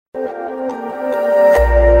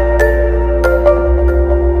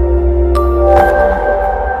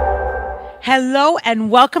Hello and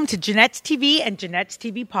welcome to Jeanette's TV and Jeanette's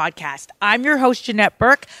TV podcast. I'm your host, Jeanette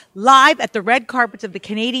Burke, live at the red carpets of the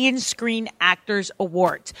Canadian Screen Actors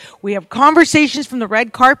Awards. We have conversations from the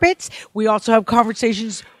red carpets. We also have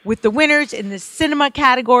conversations with the winners in the cinema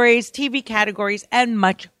categories, TV categories, and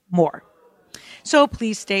much more. So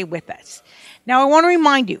please stay with us. Now, I want to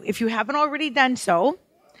remind you, if you haven't already done so,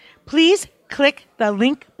 please click the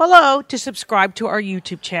link below to subscribe to our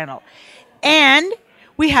YouTube channel. And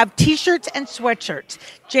we have t-shirts and sweatshirts,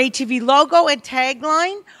 JTV logo and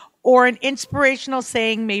tagline, or an inspirational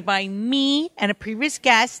saying made by me and a previous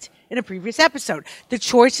guest in a previous episode. The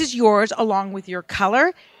choice is yours along with your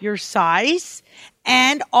color, your size,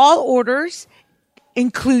 and all orders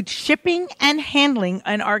include shipping and handling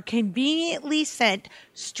and are conveniently sent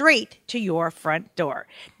straight to your front door.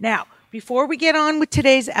 Now, before we get on with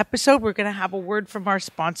today's episode, we're going to have a word from our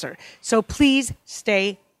sponsor. So please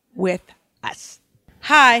stay with us.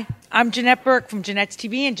 Hi, I'm Jeanette Burke from Jeanette's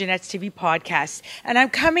TV and Jeanette's TV podcast, and I'm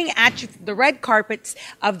coming at you from the red carpets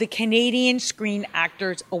of the Canadian Screen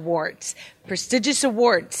Actors Awards, prestigious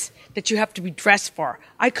awards that you have to be dressed for.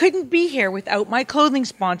 I couldn't be here without my clothing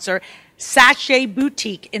sponsor, Sachet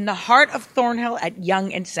Boutique, in the heart of Thornhill at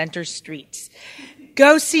Yonge and Centre Streets.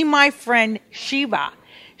 Go see my friend Shiva.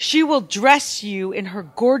 She will dress you in her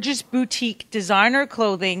gorgeous boutique designer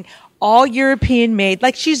clothing, all European made,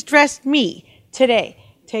 like she's dressed me today.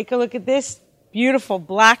 Take a look at this beautiful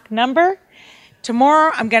black number.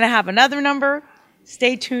 Tomorrow, I'm going to have another number.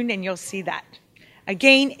 Stay tuned and you'll see that.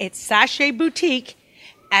 Again, it's Sachet Boutique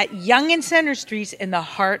at Yonge and Centre Streets in the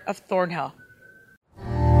heart of Thornhill.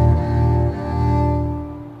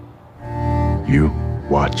 You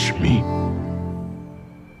watch me.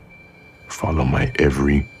 Follow my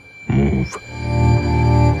every move.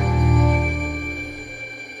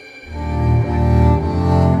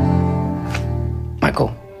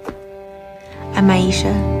 Michael. I'm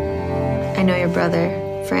Aisha. I know your brother,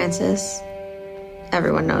 Francis.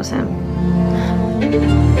 Everyone knows him.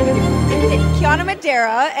 Kiana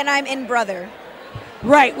Madeira, and I'm in Brother.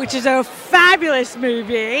 Right, which is a fabulous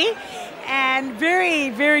movie and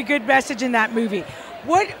very, very good message in that movie.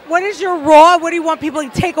 What is your role? What do you want people to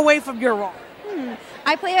take away from your role?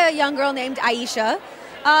 I play a young girl named Aisha,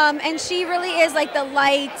 and she really is like the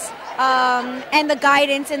light and the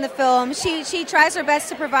guidance in the film. She tries her best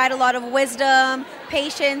to provide a lot of wisdom,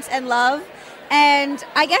 patience, and love. And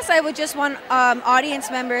I guess I would just want audience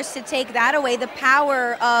members to take that away, the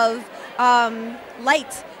power of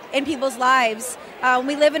light in people's lives.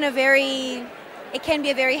 We live in it can be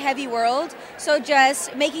a very heavy world. So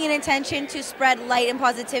just making an intention to spread light and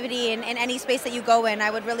positivity in any space that you go in,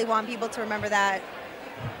 I would really want people to remember that.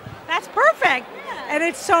 That's perfect. Yeah. And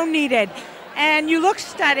it's so needed. And you look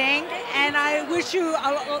stunning, and I wish you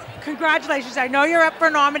congratulations. I know you're up for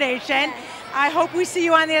nomination. I hope we see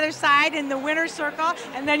you on the other side in the winner's circle,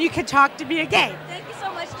 and then you can talk to me again. Thank you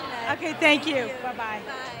so much, Jeanette. Okay, thank you. Bye-bye. Bye.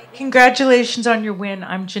 Congratulations on your win.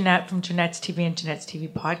 I'm Jeanette from Jeanette's TV and Jeanette's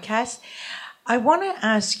TV podcast. I want to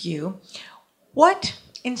ask you, what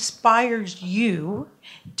inspires you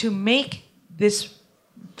to make this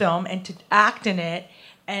film and to act in it,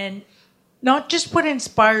 and not just what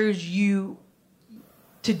inspires you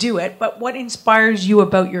to do it, but what inspires you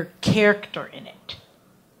about your character in it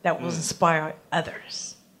that will inspire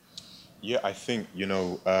others? Yeah, I think,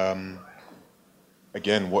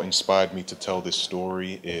 again, what inspired me to tell this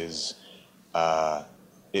story is it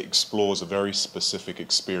explores a very specific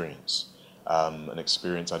experience, an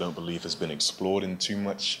experience I don't believe has been explored in too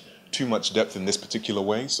much depth in this particular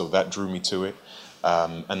way, so that drew me to it.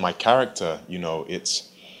 And my character,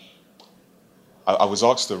 I was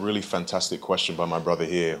asked a really fantastic question by my brother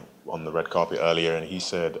here on the red carpet earlier, and he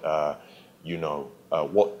said,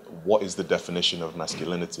 what is the definition of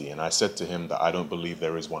masculinity? And I said to him that I don't believe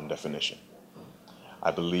there is one definition. I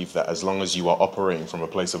believe that as long as you are operating from a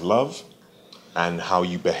place of love and how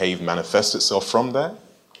you behave manifests itself from there,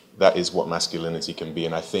 that is what masculinity can be.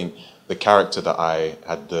 And I think the character that I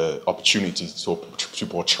had the opportunity to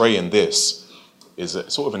portray in this is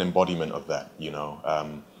sort of an embodiment of that,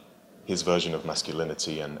 his version of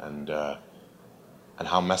masculinity and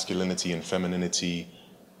how masculinity and femininity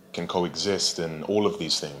can coexist and all of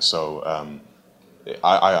these things. So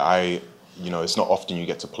it's not often you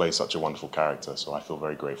get to play such a wonderful character, so I feel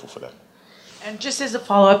very grateful for that. And just as a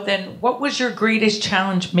follow-up then, what was your greatest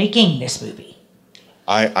challenge making this movie?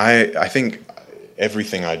 I think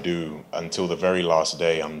everything I do until the very last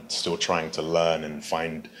day, I'm still trying to learn and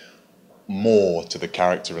find more to the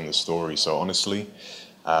character and the story. So honestly,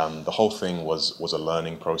 The whole thing was a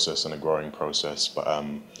learning process and a growing process. But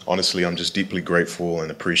honestly, I'm just deeply grateful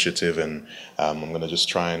and appreciative, and I'm going to just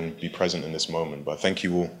try and be present in this moment. But thank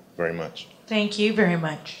you all very much. Thank you very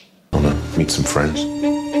much. I want to meet some friends.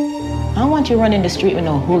 I don't want you running the street with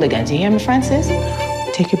no hooligans. You hear me, Francis?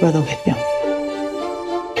 Take your brother with you.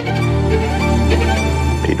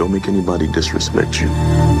 Hey, don't make anybody disrespect you.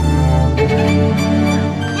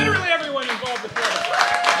 Literally everyone involved before the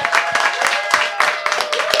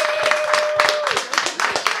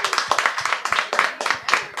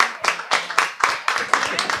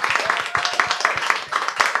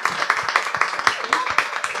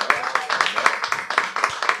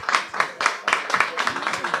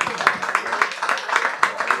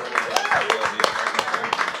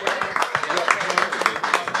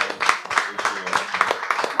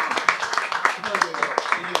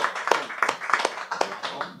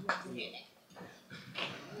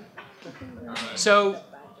So,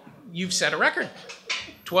 you've set a record.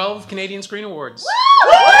 12 Canadian Screen Awards.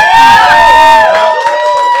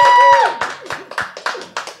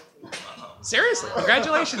 Seriously,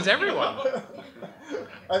 congratulations, everyone.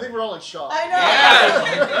 I think we're all in shock.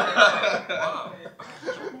 Yeah.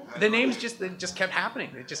 The names just kept happening.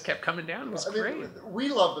 It just kept coming down. It was great. We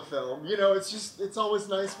love the film. You know, it's always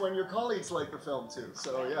nice when your colleagues like the film too.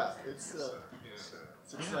 So yeah, it's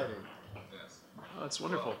exciting. Oh, it's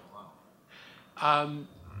wonderful.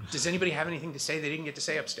 Does anybody have anything to say they didn't get to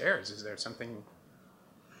say upstairs? Is there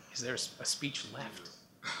a speech left?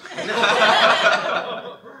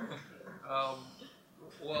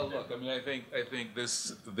 Well, look, I mean, I think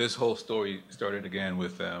this whole story started again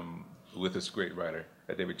with this great writer,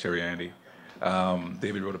 David Cheriandi.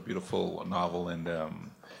 David wrote a beautiful novel, and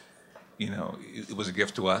it was a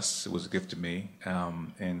gift to us. It was a gift to me,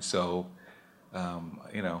 and so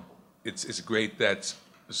it's great that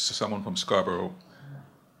someone from Scarborough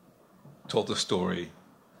told the story,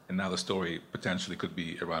 and now the story potentially could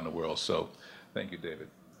be around the world. So, thank you, David.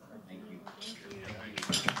 Thank you.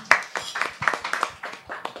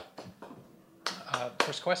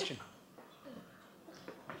 First question.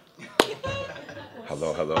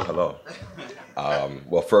 Hello.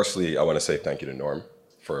 Well, firstly, I want to say thank you to Norm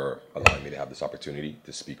for allowing me to have this opportunity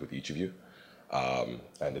to speak with each of you, and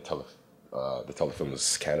the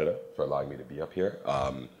Telefilms Canada for allowing me to be up here.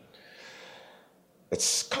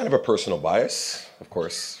 It's kind of a personal bias, of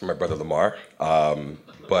course, for my brother Lamar,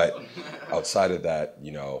 but outside of that,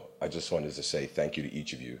 I just wanted to say thank you to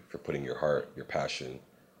each of you for putting your heart, your passion,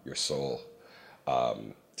 your soul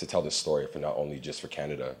to tell this story for not only just for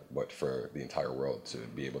Canada, but for the entire world to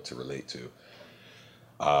be able to relate to.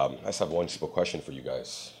 I just have one simple question for you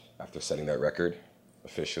guys. After setting that record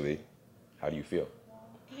officially, how do you feel?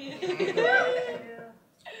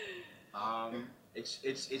 It's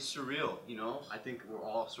surreal, I think we're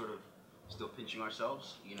all sort of still pinching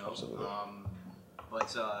ourselves, Absolutely.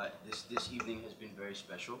 But this evening has been very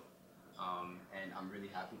special, and I'm really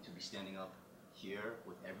happy to be standing up here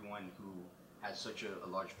with everyone who had such a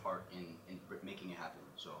large part in making it happen.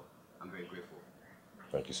 So I'm very grateful.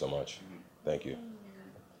 Thank you so much. Thank you.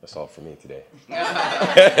 That's all for me today.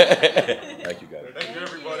 Thank you, guys. Thank you,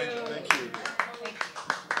 everybody. Thank you.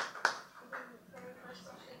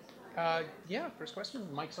 First question.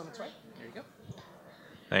 Mic's on its way. There you go.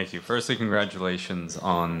 Thank you. Firstly, congratulations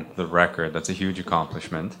on the record. That's a huge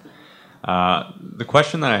accomplishment. The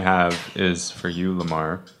question that I have is for you,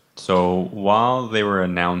 Lamar. So while they were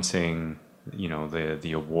announcing,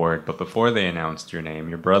 the award, but before they announced your name,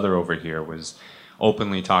 your brother over here was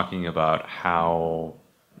openly talking about how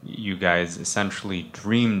you guys essentially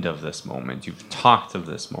dreamed of this moment. You've talked of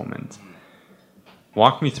this moment.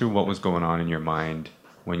 Walk me through what was going on in your mind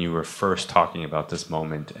when you were first talking about this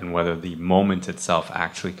moment, and whether the moment itself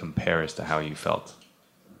actually compares to how you felt.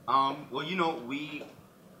 Well, we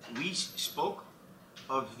spoke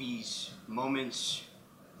of these moments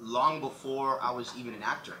long before I was even an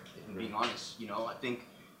actor, if I'm being honest. I think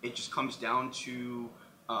it just comes down to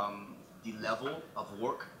the level of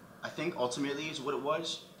work, I think, ultimately is what it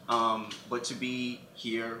was. But to be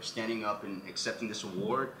here, standing up and accepting this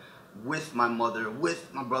award with my mother,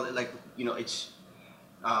 with my brother, it's...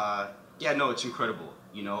 it's incredible.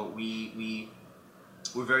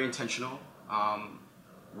 We're very intentional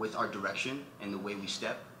with our direction and the way we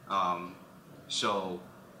step. I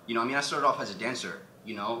started off as a dancer,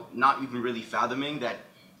 not even really fathoming that,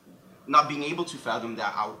 not being able to fathom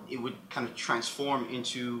that it would kind of transform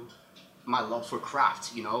into my love for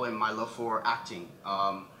craft, and my love for acting.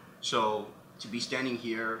 So to be standing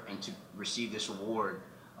here and to receive this award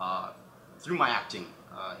through my acting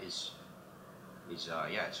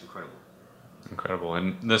it's incredible. Incredible.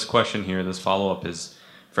 And this question here, this follow-up is,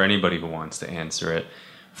 for anybody who wants to answer it.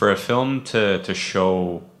 For a film to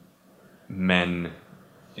show men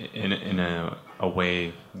in a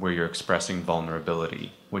way where you're expressing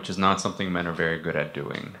vulnerability, which is not something men are very good at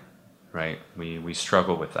doing, right? We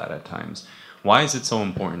struggle with that at times. Why is it so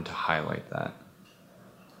important to highlight that?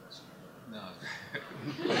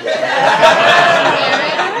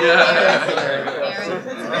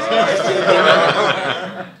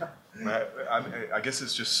 I guess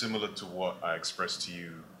it's just similar to what I expressed to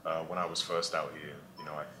you when I was first out here. You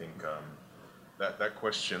know, I think that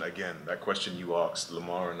question, again, that question you asked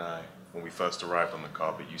Lamar and I when we first arrived on the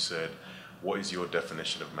carpet, you said, what is your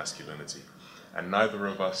definition of masculinity? And neither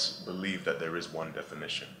of us believe that there is one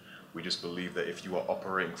definition. We just believe that if you are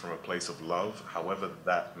operating from a place of love, however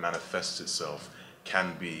that manifests itself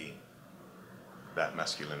can be that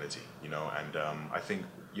masculinity, you know. And I think,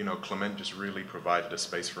 you know, Clement just really provided a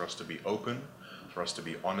space for us to be open, for us to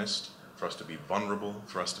be honest, for us to be vulnerable,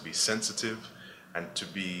 for us to be sensitive, and to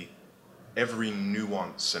be every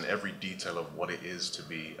nuance and every detail of what it is to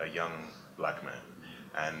be a young black man.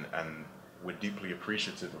 And we're deeply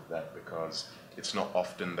appreciative of that, because it's not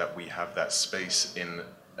often that we have that space in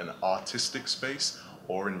an artistic space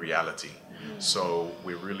or in reality. So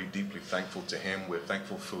we're really deeply thankful to him. We're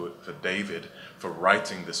thankful for David for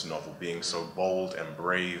writing this novel, being so bold and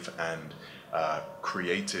brave and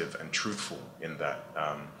creative and truthful in that.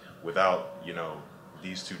 Without, you know,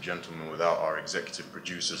 these two gentlemen, without our executive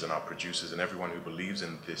producers and our producers and everyone who believes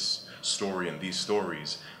in this story and these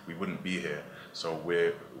stories, we wouldn't be here. So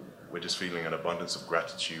we're just feeling an abundance of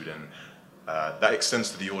gratitude, and that extends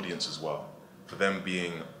to the audience as well, for them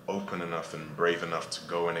being open enough and brave enough to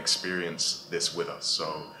go and experience this with us.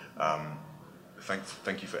 So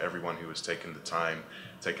thank you for everyone who has taken the time,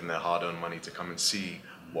 taken their hard-earned money to come and see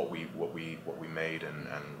what we made, and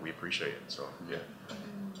we appreciate it. So yeah.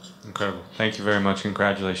 Incredible. Thank you very much.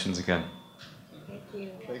 Congratulations again. Thank you.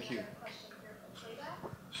 Thank you.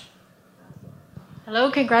 Hello,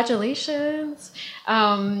 congratulations.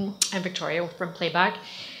 I'm Victoria from Playback.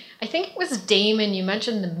 I think it was Damon, you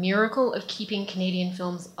mentioned the miracle of keeping Canadian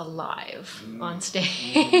films alive on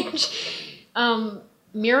stage.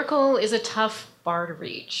 Miracle is a tough bar to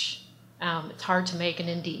reach. It's hard to make an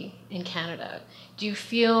indie in Canada. Do you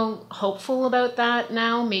feel hopeful about that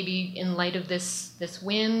now, maybe in light of this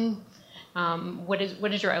win? What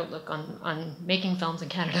is your outlook on making films in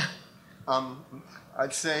Canada?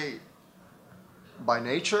 I'd say by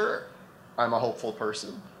nature, I'm a hopeful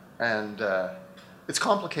person, and it's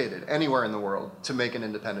complicated anywhere in the world to make an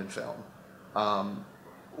independent film.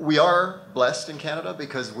 We are blessed in Canada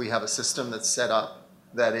because we have a system that's set up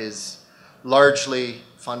that is largely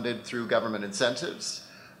funded through government incentives.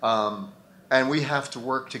 And we have to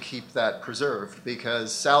work to keep that preserved,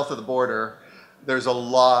 because south of the border, there's a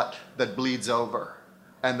lot that bleeds over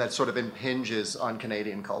and that sort of impinges on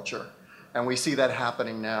Canadian culture. And we see that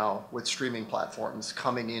happening now with streaming platforms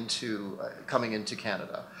coming into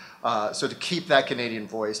Canada. So to keep that Canadian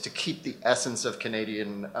voice, to keep the essence of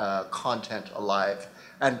Canadian content alive,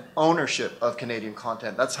 and ownership of Canadian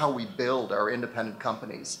content, that's how we build our independent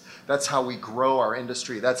companies. That's how we grow our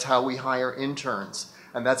industry. That's how we hire interns.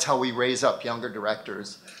 And that's how we raise up younger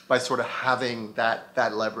directors, by sort of having that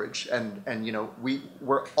leverage. And you know,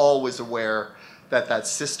 we're always aware that that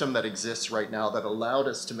system that exists right now that allowed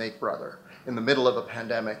us to make Brother in the middle of a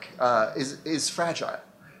pandemic is fragile.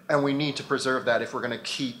 And we need to preserve that if we're going to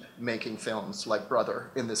keep making films like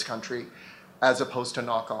Brother in this country, as opposed to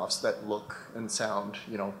knockoffs that look and sound,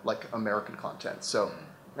 you know, like American content. So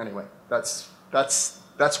anyway, that's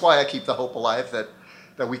why I keep the hope alive that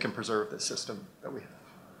we can preserve this system that we have.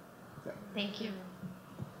 Yeah. Thank you.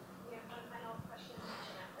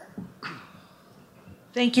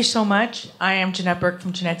 Thank you so much. I am Jeanette Burke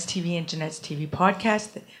from Jeanette's TV and Jeanette's TV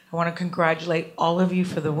podcast. I want to congratulate all of you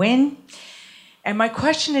for the win. And my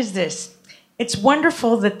question is this. It's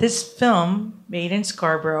wonderful that this film, made in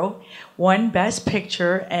Scarborough, won Best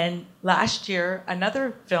Picture, and last year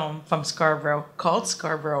another film from Scarborough called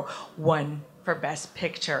Scarborough won for Best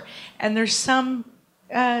Picture. And there's some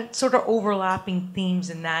sort of overlapping themes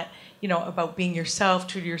in that, you know, about being yourself,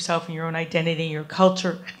 true to yourself and your own identity, your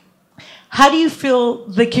culture. How do you feel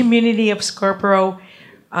the community of Scarborough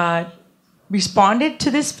responded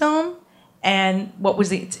to this film? And what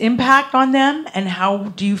was its impact on them? And how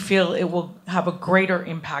do you feel it will have a greater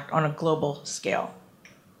impact on a global scale?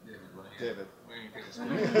 David. I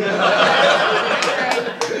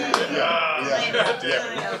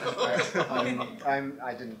thought I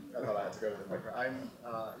had to go with the microphone.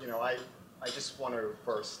 I just want to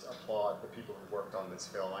first applaud the people who worked on this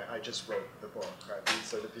film. I just wrote the book. Right?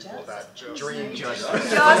 These are the people that dreamed,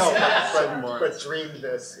 but dreamed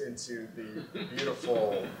this into the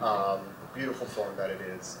beautiful, beautiful form that it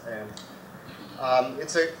is. And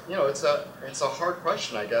it's a hard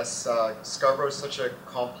question, I guess. Scarborough is such a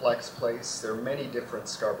complex place. There are many different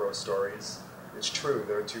Scarborough stories. It's true,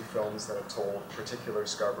 there are two films that have told particular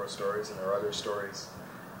Scarborough stories, and there are other stories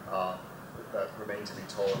that remain to be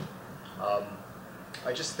told.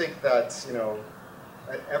 I just think that,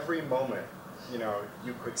 at every moment,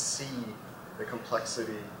 you could see the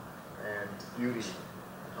complexity and beauty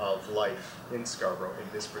of life in Scarborough in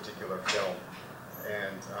this particular film.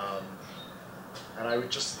 And I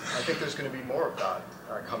think there's going to be more of that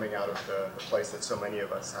coming out of the place that so many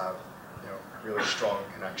of us have, really strong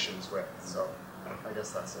connections with. So I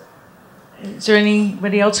guess that's it. Is there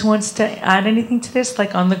anybody else who wants to add anything to this,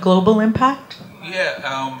 like on the global impact?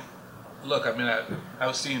 Yeah. Look, I mean,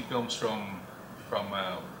 I've seen films from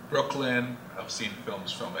Brooklyn. I've seen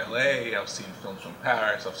films from LA. I've seen films from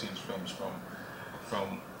Paris. I've seen films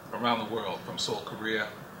from around the world, from Seoul, Korea,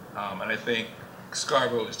 and I think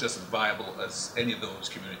Scarborough is just as viable as any of those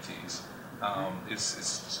communities.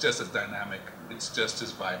 It's just as dynamic. It's just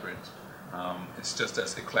as vibrant. It's just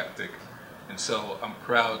as eclectic, and so I'm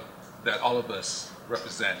proud that all of us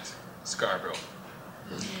represent Scarborough.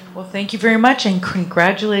 Well, thank you very much, and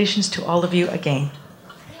congratulations to all of you again.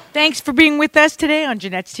 Thanks for being with us today on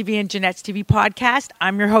Jeanette's TV and Jeanette's TV podcast.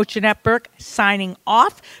 I'm your host, Jeanette Burke, signing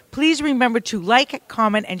off. Please remember to like,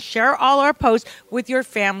 comment, and share all our posts with your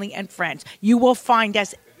family and friends. You will find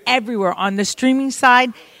us everywhere on the streaming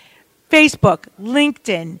side: Facebook,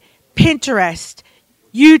 LinkedIn, Pinterest,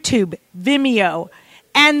 YouTube, Vimeo,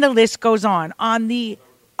 and the list goes on. On the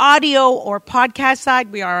audio or podcast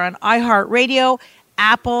side, we are on iHeartRadio,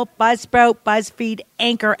 Apple, Buzzsprout, BuzzFeed,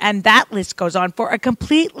 Anchor, and that list goes on. For a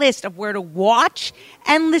complete list of where to watch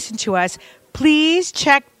and listen to us, please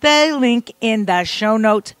check the link in the show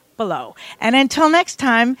notes below. And until next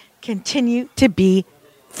time, continue to be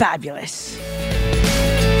fabulous.